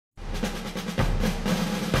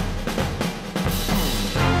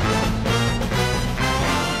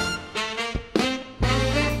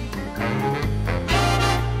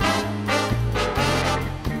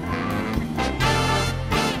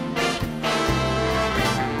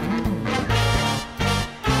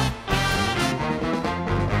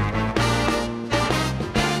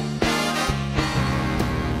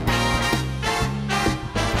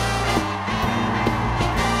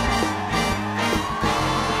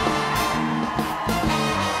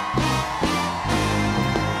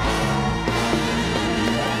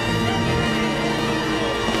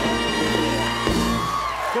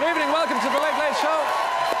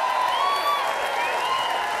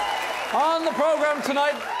programme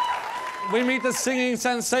tonight, we meet the singing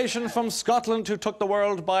sensation from Scotland who took the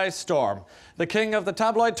world by storm. The king of the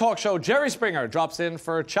tabloid talk show, Jerry Springer, drops in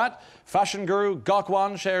for a chat. Fashion guru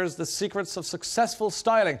Gok shares the secrets of successful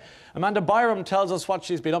styling. Amanda Byram tells us what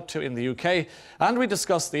she's been up to in the UK. And we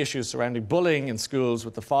discuss the issues surrounding bullying in schools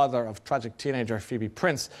with the father of tragic teenager Phoebe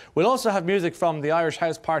Prince. We'll also have music from the Irish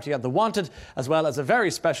House Party at the Wanted, as well as a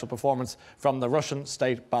very special performance from the Russian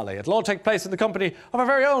State Ballet. It'll all take place in the company of our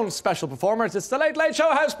very own special performers. It's the Late Late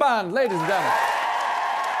Show House Band, ladies and gentlemen.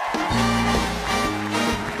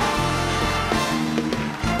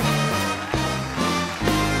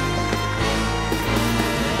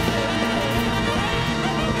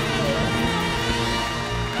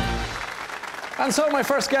 And so my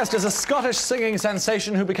first guest is a Scottish singing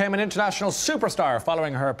sensation who became an international superstar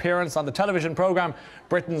following her appearance on the television programme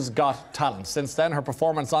Britain's Got Talent. Since then, her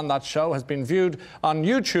performance on that show has been viewed on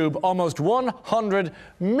YouTube almost 100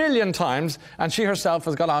 million times, and she herself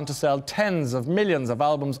has gone on to sell tens of millions of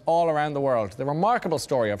albums all around the world. The remarkable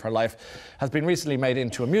story of her life has been recently made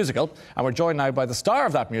into a musical, and we're joined now by the star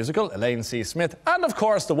of that musical, Elaine C. Smith, and of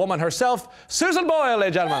course the woman herself, Susan Boyle,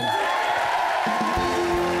 ladies and gentlemen.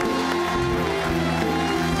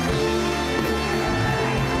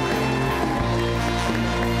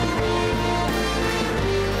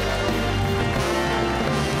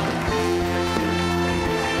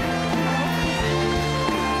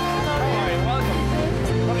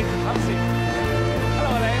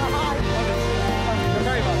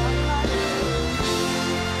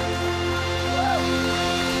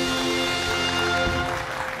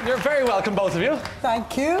 You're very welcome, both of you.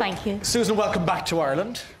 Thank you. Thank you. Susan, welcome back to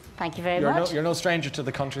Ireland. Thank you very much. You're no stranger to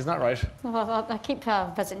the country, isn't that right? Well, I keep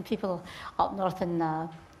visiting people up north in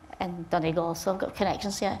Donegal, so I've got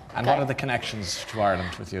connections, yeah. And what are the connections to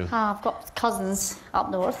Ireland with you? I've got cousins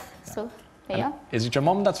up north, so yeah. Is it your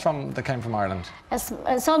mum that came from Ireland?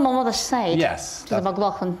 It's on my mother's side. Yes. To the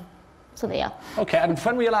Dubllin, so there. Okay, and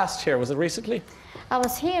when were you last here? Was it recently? I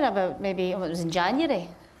was here about maybe, it was in January.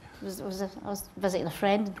 I was visiting a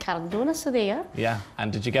friend in Carandona, so there. Yeah,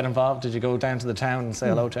 and did you get involved? Did you go down to the town and say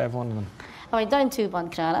hello to everyone? I went down to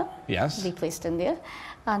Buncrana. Yes. Be placed in there,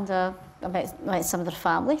 and I met some of their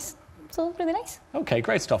families. So really nice. Okay,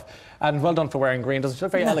 great stuff. And well done for wearing green. Does it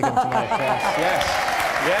look very elegant tonight? Yes.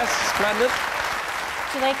 Yes, splendid.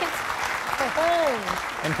 Do you like it?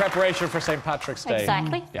 In preparation for St. Patrick's Day.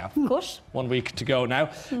 Exactly. Yeah. Of course. 1 week to go now.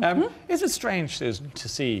 Is it strange, Susan, to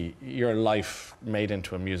see your life made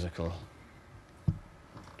into a musical?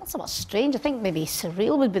 Not so much strange. I think maybe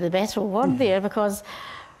surreal would be the better word there, because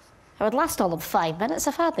it would last all of 5 minutes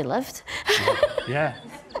if I hadn't lived. Yeah,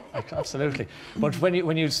 absolutely. But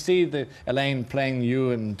when you see Elaine playing you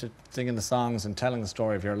and singing the songs and telling the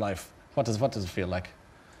story of your life, what does it feel like?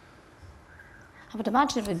 I would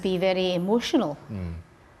imagine it would be very emotional,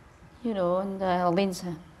 you know, and Elaine's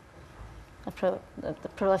a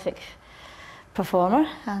prolific performer,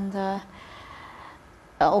 and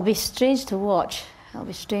it'll be strange to watch. It'll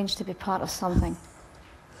be strange to be part of something.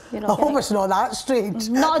 You know, I hope it's not that strange.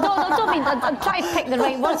 No, I don't mean, I'm trying to pick the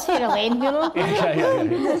right words here, Elaine, you know? Yeah.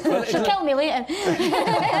 Well, she'll kill me later.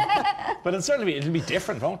 But it'll be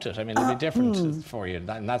different, won't it? I mean, it'll be different for you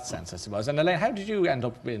in that sense, I suppose. And Elaine, how did you end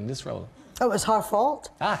up in this role? It was her fault.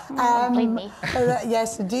 Blame me.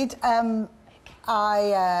 Yes, indeed.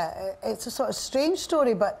 It's a sort of strange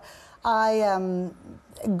story, but I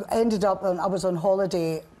ended up, I was on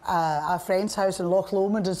holiday at a friend's house in Loch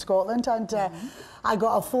Lomond in Scotland, and I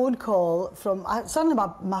got a phone call from, suddenly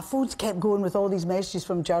my phones kept going with all these messages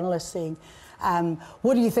from journalists saying,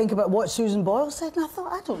 what do you think about what Susan Boyle said? And I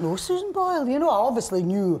thought, I don't know Susan Boyle. You know, I obviously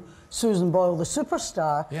knew Susan Boyle, the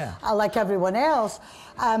superstar, like everyone else.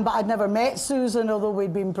 But I'd never met Susan, although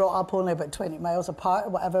we'd been brought up only about 20 miles apart or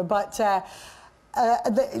whatever. But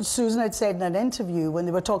Susan had said in an interview when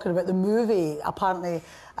they were talking about the movie, apparently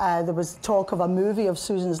there was talk of a movie of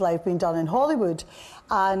Susan's life being done in Hollywood.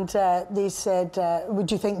 And they said,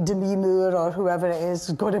 would you think Demi Moore or whoever it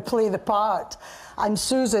is going to play the part? And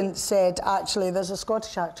Susan said, actually, there's a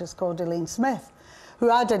Scottish actress called Elaine Smith,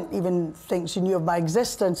 who I didn't even think she knew of my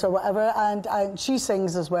existence or whatever, and she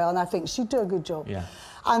sings as well, and I think she'd do a good job. Yeah.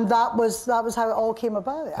 And that was how it all came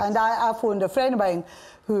about. And I phoned a friend of mine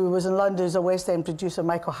who was in London, who's a West End producer,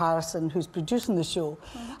 Michael Harrison, who's producing the show.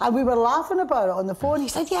 And we were laughing about it on the phone. He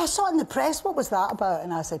said, yeah, I saw it in the press. What was that about?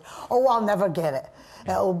 And I said, oh, I'll never get it.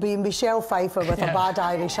 It'll be Michelle Pfeiffer with a bad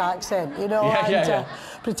Irish accent, you know,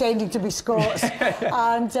 pretending to be Scots.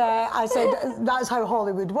 And I said, that's how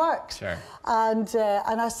Hollywood works. Sure. And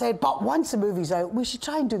I said, but once the movie's out, we should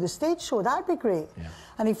try and do the stage show. That'd be great. Yeah.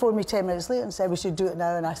 And he phoned me 10 minutes later and said, we should do it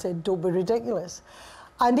now. And I said, don't be ridiculous.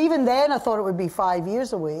 And even then, I thought it would be 5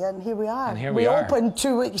 years away, and here we are. And here we are. open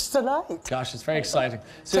 2 weeks tonight. Gosh, it's very exciting.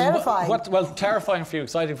 Susan, Terrifying. Well, terrifying for you,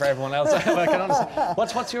 exciting for everyone else. I can understand.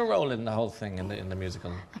 What's your role in the whole thing, in the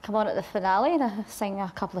musical? I come on at the finale and I sing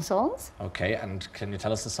a couple of songs. Okay, and can you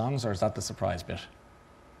tell us the songs, or is that the surprise bit?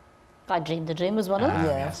 I Dreamed a Dream was one of them.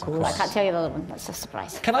 Yeah, yes, of course. I can't tell you the other one, that's a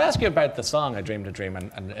surprise. Can I ask you about the song I Dreamed a Dream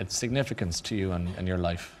and its significance to you and your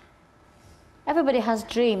life? Everybody has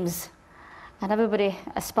dreams and everybody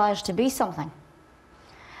aspires to be something.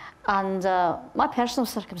 And my personal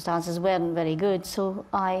circumstances weren't very good, so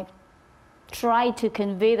I tried to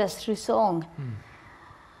convey this through song.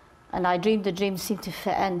 And I dreamed the dream seemed to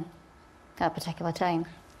fit in at a particular time.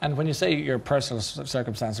 And when you say your personal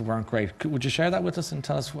circumstances weren't great, would you share that with us and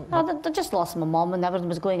tell us what I just lost my mum and everything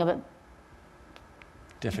was going a bit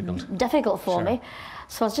difficult for me.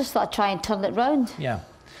 So I just thought I'd try and turn it round. Yeah.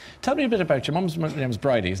 Tell me a bit about your mum's name's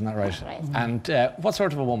Bridie, isn't that right? That's right. And what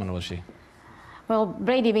sort of a woman was she? Well,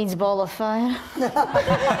 Brady means ball of fire.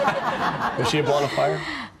 Was she a ball of fire?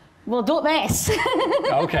 Well, don't mess.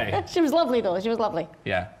 Okay. She was lovely though, she was lovely.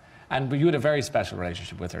 Yeah. And you had a very special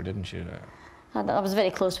relationship with her, didn't you? I was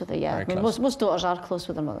very close with her, yeah. Very I mean, close. most daughters are close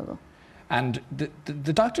with their mother though. And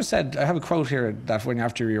the doctor said, I have a quote here, that when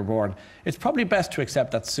after you were born, it's probably best to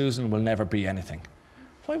accept that Susan will never be anything.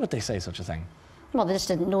 Why would they say such a thing? Well, they just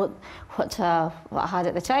didn't know what I had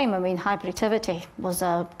at the time. I mean, hyperactivity was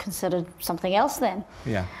considered something else then.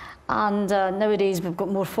 Yeah. And nowadays we've got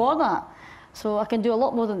more for that. So I can do a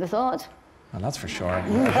lot more than they thought. Well, that's for sure. That's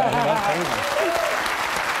very nice.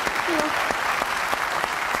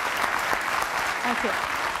 Thank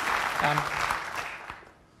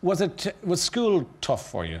you. Was school tough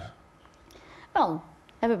for you? Well,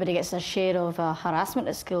 everybody gets their share of harassment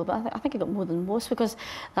at school, but I think I got more than most because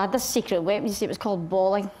I had this secret weapon. You see, it was called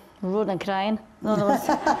bawling, roaring and crying.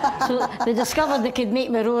 So they discovered they could make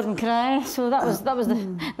me roar and cry. So that was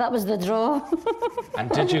the draw. And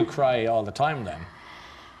did you cry all the time then?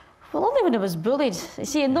 Well, only when I was bullied. You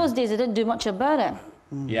see, in those days I didn't do much about it.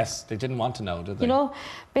 Yes, they didn't want to know, did they? You know,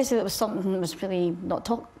 basically it was something that was really not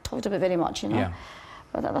talked about very much. You know. Yeah.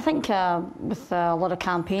 But I think with a lot of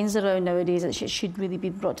campaigns around nowadays, it should really be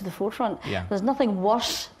brought to the forefront. Yeah. There's nothing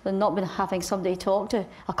worse than not having somebody to talk to,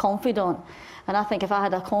 a confidant. And I think if I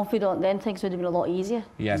had a confidant, then things would have been a lot easier.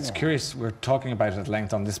 Yeah, it's curious. We're talking about it at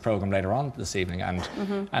length on this programme later on this evening.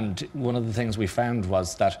 And one of the things we found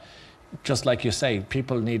was that, just like you say,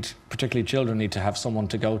 people need, particularly children, need to have someone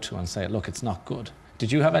to go to and say, look, it's not good.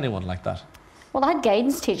 Did you have anyone like that? Well, I had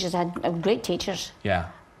guidance teachers. I had great teachers. Yeah.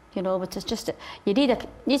 You know, but it's just, you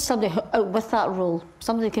need somebody out with that role,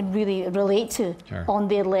 somebody they can really relate to on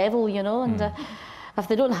their level, you know, and if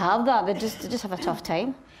they don't have that, they just have a tough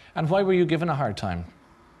time. And why were you given a hard time?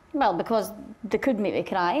 Well, because they could make me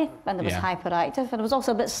cry, and it was hyperactive, and it was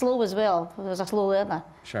also a bit slow as well. It was a slow learner.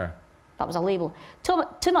 Sure. That was a label.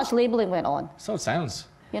 Too much labelling went on. So it sounds.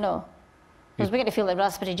 You know. I was beginning to feel like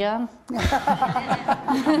raspberry jam.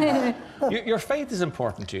 Your faith is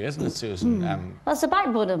important to you, isn't it, Susan? That's the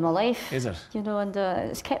backbone of my life. Is it? You know, and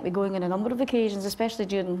it's kept me going on a number of occasions, especially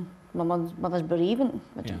during my mother's bereavement,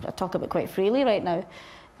 which I talk about quite freely right now,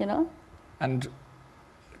 you know. And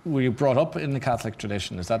were you brought up in the Catholic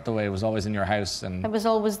tradition? Is that the way it was always in your house? And it was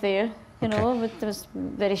always there, you know. It was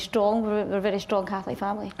very strong. We're a very strong Catholic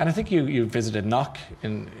family. And I think you visited Knock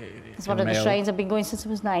in It's one of the shrines I've been going since I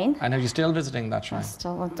was 9. And are you still visiting that shrine? I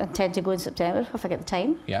still intend to go in September if I get the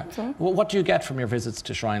time. Yeah. So. Well, what do you get from your visits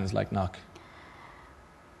to shrines like Knock?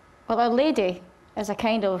 Well, Our Lady is a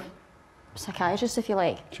kind of psychiatrist, if you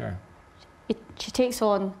like. Sure. She takes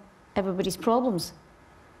on everybody's problems.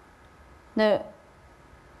 Now,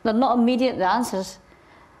 they're not immediate, the answers,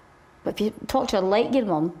 but if you talk to her like your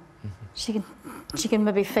mum, she can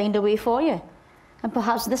maybe find a way for you. And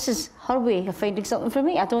perhaps this is her way of finding something for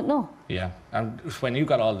me, I don't know. Yeah, and when you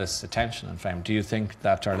got all this attention and fame, do you think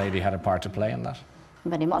that Our Lady had a part to play in that?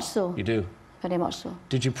 Very much so. You do? Very much so.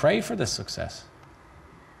 Did you pray for this success?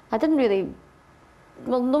 I didn't really,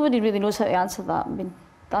 well, nobody really knows how to answer that. I mean,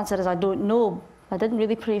 the answer is I don't know. I didn't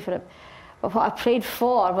really pray for it. But what I prayed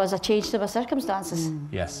for was a change to my circumstances.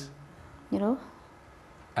 Yes. You know?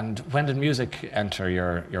 And when did music enter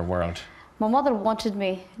your world? My mother wanted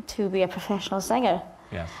me to be a professional singer.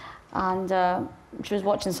 Yes. And she was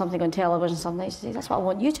watching something on television some night. She said, that's what I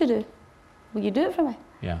want you to do. Will you do it for me?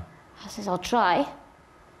 Yeah. I said, I'll try.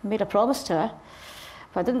 I made a promise to her.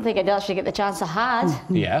 But I didn't think I'd actually get the chance I had.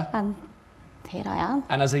 Yeah. And here I am.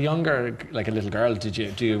 And as a younger, like a little girl,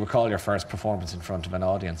 do you recall your first performance in front of an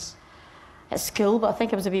audience? At school, but I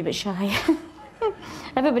think I was a wee bit shy.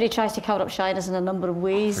 Everybody tries to cover up shyness in a number of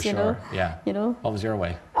ways, For you sure. know. Yeah. You know. What was your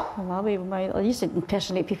way? I used to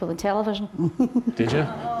impersonate people on television. Did you?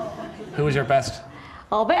 Who was your best?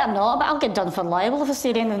 I'll bet I'm not, but I'll get done for libel if I say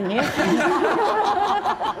anything new.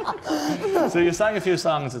 So you sang a few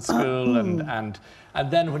songs at school, and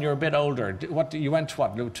then when you were a bit older, you went to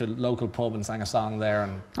a local pub and sang a song there,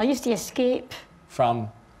 and I used to escape from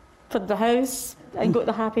the house and go to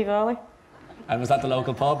the Happy Valley. And was that the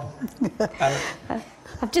local pub?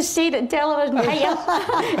 I've just seen it on television.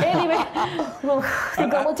 Anyway, well,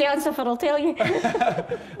 I've got what to answer for, I'll tell you.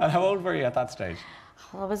 And how old were you at that stage?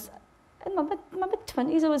 I was in my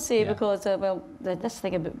mid-20s, I would say, because, this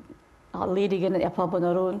thing about a lady going into a pub on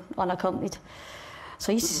her own, unaccompanied.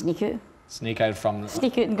 So I used to sneak out. Sneak out from...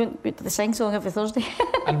 Sneak out and go to the sing song every Thursday.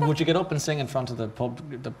 And would you get up and sing in front of the pub,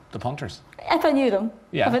 the punters? If I knew them.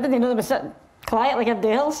 Yeah. If I didn't know them, I was sitting quiet like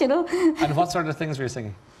everybody else, you know. And what sort of things were you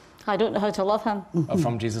singing? I don't know how to love him. Oh,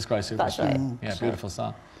 from Jesus Christ Superstar. That's right. Yeah, That's beautiful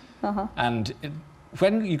song. Uh-huh. And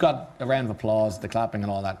when you got a round of applause, the clapping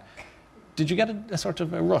and all that, did you get a sort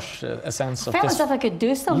of a rush, a sense of I felt this? as if I could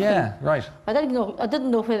do something. Yeah, right. I didn't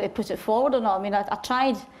know whether to put it forward or not. I mean, I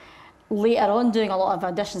tried later on doing a lot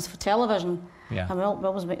of auditions for television. Yeah. And we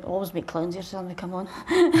always make clowns here, so come on.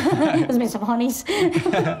 Let's make some honeys.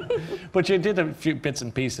 But you did a few bits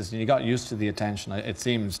and pieces, and you got used to the attention, it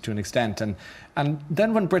seems, to an extent. And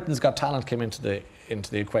then when Britain's Got Talent came into the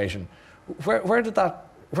equation, where did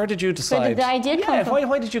you decide? Where did the idea come from?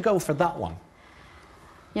 Why did you go for that one?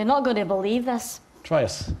 You're not going to believe this. Try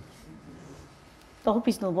us. I hope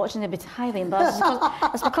he's not watching, they'd be highly embarrassed.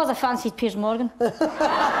 It's because I fancied Piers Morgan. Is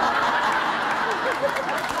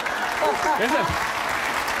it?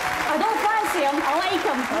 I don't fancy him, I like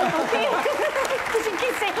him. Okay? Because you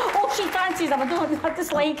keep saying, oh, she fancies him, I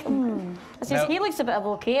dislike him. I says, he looks a bit of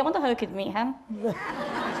okay, I wonder how I could meet him.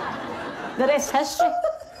 The rest's history.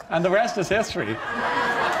 And the rest is history.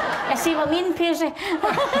 I see what I mean, Piersey.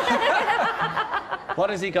 What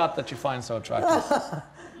has he got that you find so attractive?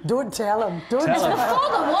 Don't tell him. Don't Tell him. Before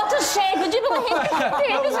the watershed, would you believe it?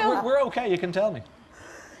 We're okay, you can tell me.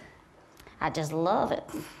 I just love it.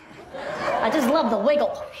 I just love the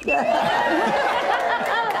wiggle. That's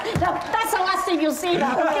the last thing you'll see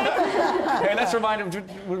now, okay? Here, let's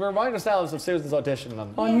remind ourselves of Susan's audition.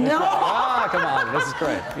 Oh, no. Ah, come on, this is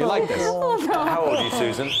great. You like this? Oh, no. How old are you,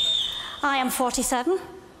 Susan? I am 47.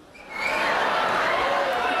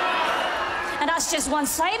 And that's just one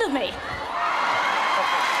side of me.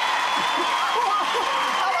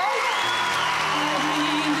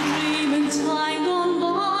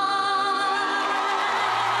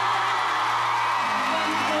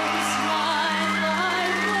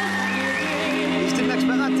 You didn't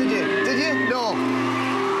expect that, did you? Did you? No.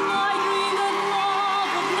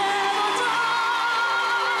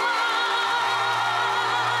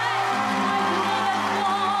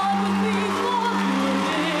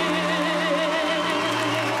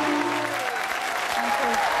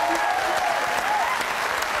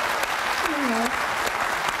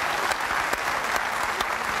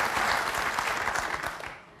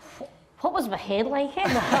 What was my head like? Hey,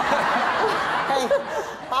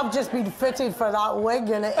 I've just been fitted for that wig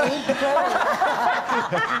and it ain't pretty.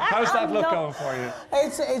 How's that look going for you?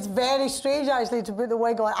 It's very strange actually to put the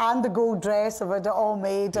wig on and the gold dress of it all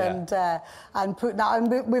made and put that. And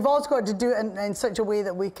we've also got to do it in such a way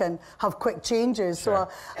that we can have quick changes. Sure.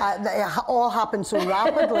 So it all happened so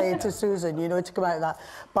rapidly to Susan, you know, to come out of that.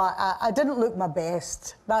 But I didn't look my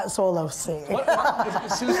best. That's all I'll say.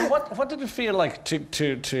 Susan, what did it feel like to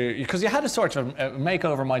because you had a sort of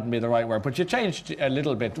makeover, mightn't be the right word, but you changed a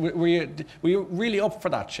little bit. Were you really up for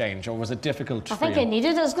that change, or was it difficult for you? I think I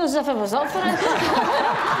needed it as good as if I was up for it.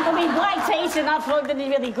 I mean, black tights and that front didn't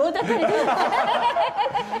really go, did it?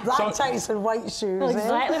 Black tights and white shoes.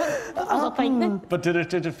 Exactly. But I was up fighting it. But did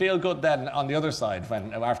it feel good then on the other side,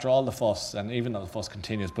 when after all the fuss, and even though the fuss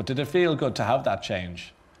continues, but did it feel good to have that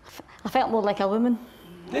change? I felt more like a woman.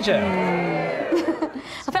 Did you?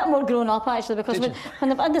 I felt more grown up actually, because in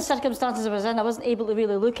the circumstances I was in, I wasn't able to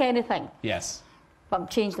really look anything. Yes. But I've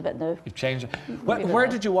changed a bit now. You've changed it. Where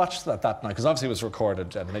did you watch that night? Because obviously it was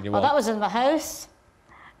recorded, and then you. Well, that was in my house,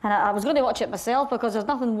 and I was going to watch it myself because there's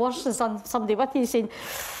nothing worse than somebody with you saying,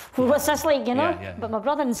 well, "What's this like?" You know. Yeah. But my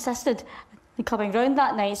brother insisted on coming round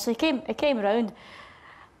that night, so he came round.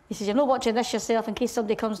 He says, "You're not watching this yourself in case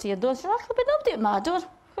somebody comes to your door." I said, "There'll be nobody at my door.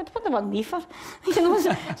 What do they want me for?" You know,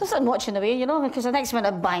 just I'm watching away, you know, because the next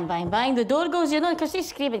minute, bang, bang, bang, the door goes, you know, because they're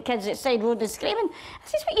screaming, kids outside road are screaming. I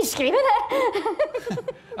says, "What are you screaming at?"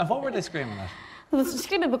 And what were they screaming at? They were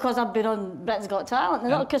screaming because I've been on Britain's Got Talent,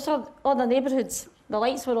 and because all the neighbourhoods, the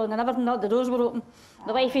lights were on and everything, all the doors were open,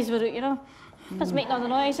 the wifeys were out, you know. Just making all the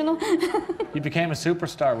noise, you know. You became a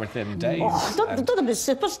superstar within days. Oh, don't be a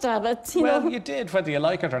superstar, but you Well, know. you did, whether you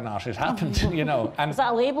like it or not. It happened, you know. And Is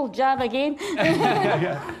that a label? Jab again?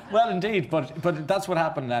 yeah. Well, indeed, but that's what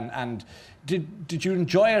happened then. And did you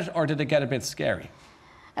enjoy it, or did it get a bit scary?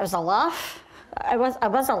 It was a laugh. I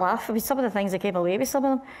was a laugh. I mean, some of the things I came away with, some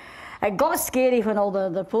of them. It got scary when all the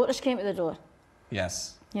reporters came to the door.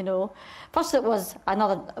 Yes. You know, first it was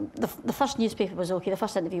the first newspaper was okay, the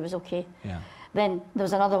first interview was okay. Yeah. Then there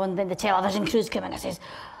was another one, then the television crews came in and says,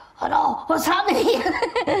 oh no, what's happening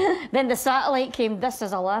here? Then the satellite came, this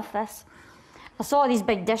is a laugh, this. I saw these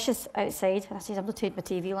big dishes outside and I said, I'm not taking my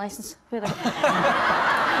TV licence. Where are they?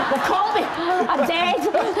 They called me, I'm dead.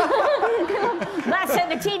 That's it,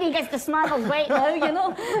 the TV gets dismantled right now, you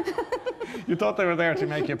know. You thought they were there to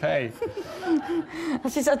make you pay. I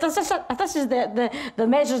said, this is the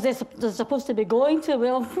measures they're supposed to be going to.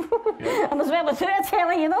 Well, yeah. I was well without a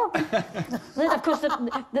telly, you know. Then, of course,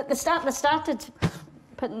 they started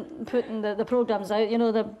putting the programmes out, you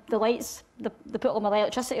know, the lights, they put all my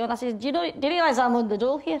electricity on. I said, do you realise I'm on the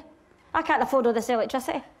dole here? I can't afford all this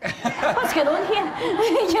electricity. What's going on here?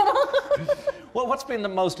 You know? Well, what's been the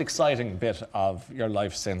most exciting bit of your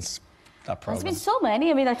life since that programme? There's been so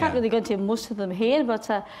many. I mean, I can't really go into most of them here, but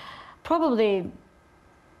probably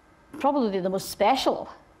the most special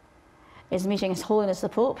is meeting His Holiness the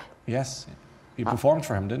Pope. Yes. You performed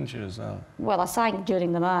for him, didn't you, as well? Well, I sang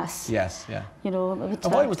during the Mass. Yes, yeah. You know, and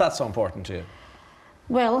why was that so important to you?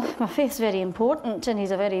 Well, my faith's very important, and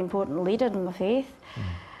he's a very important leader in my faith.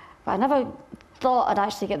 But I never thought I'd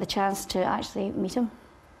actually get the chance to actually meet him.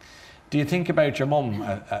 Do you think about your mum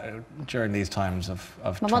during these times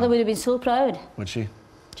of My mother would have been so proud. Would she?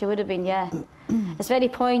 She would have been, yeah. It's very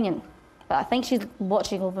poignant, but I think she's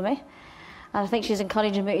watching over me, and I think she's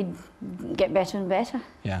encouraging me to get better and better.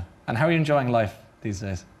 Yeah. And how are you enjoying life these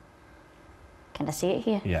days? Can I say it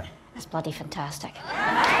here? Yeah. It's bloody fantastic.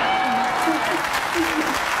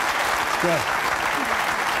 Good.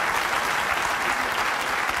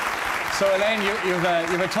 So, Elaine,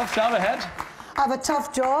 you've a tough job ahead. I have a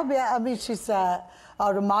tough job, yeah. I mean, she's a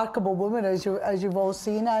remarkable woman, as you've all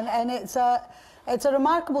seen, and it's a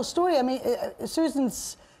remarkable story. I mean,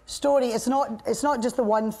 Susan's story, it's not just the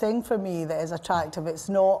one thing for me that is attractive.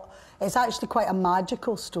 It's actually quite a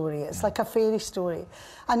magical story. It's like a fairy story.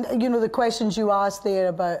 And you know, the questions you asked there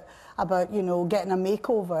about you know, getting a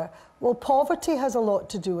makeover, well, poverty has a lot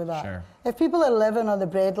to do with that. Sure. If people are living on the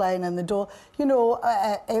breadline and the dole, you know,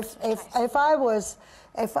 if I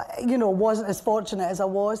you know, wasn't as fortunate as I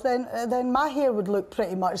was, then my hair would look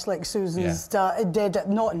pretty much like Susan's did.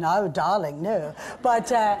 Not now, darling, no. But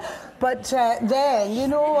then, you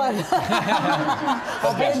know,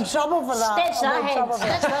 I'll be in trouble for that. Stitch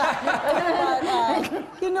that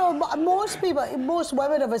But, you know, most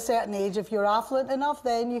women of a certain age, if you're affluent enough,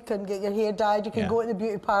 then you can get your hair dyed, you can go to the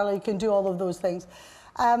beauty parlour, you can do all of those things.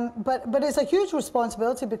 But it's a huge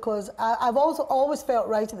responsibility because I've also always felt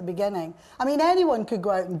right at the beginning. I mean, anyone could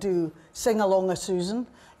go out and sing along a Susan,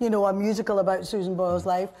 you know, a musical about Susan Boyle's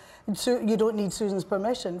life. And so you don't need Susan's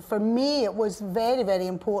permission. For me, it was very, very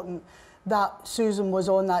important that Susan was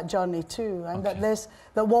on that journey too, and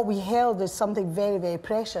that what we held is something very, very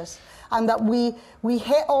precious, and that we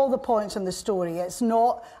hit all the points in the story. It's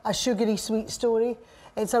not a sugary sweet story.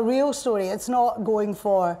 It's a real story. It's not going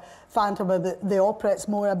for Phantom of the Opera. It's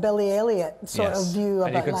more a Billy Elliot sort of view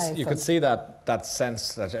about life. You could see that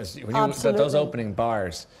sense that those opening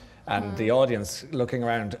bars and the audience looking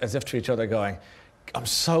around as if to each other going, I'm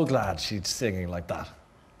so glad she's singing like that.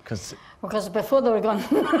 Because before they were going,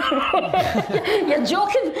 you're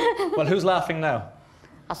joking. Well, who's laughing now?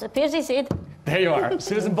 I suppose he said. There you are.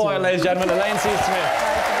 Susan Boyle, ladies and gentlemen. Elaine C. Smith.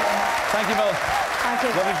 Thank you both. Thank you.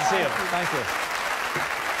 Lovely to see you. Thank you.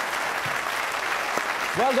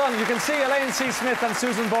 Well done. You can see Elaine C. Smith and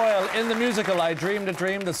Susan Boyle in the musical I Dreamed a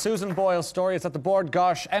Dream, the Susan Boyle story. It's at the Bord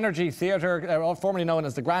Gosh Energy Theatre, formerly known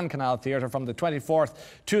as the Grand Canal Theatre, from the 24th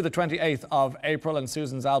to the 28th of April. And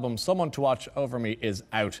Susan's album, Someone to Watch Over Me, is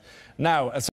out now.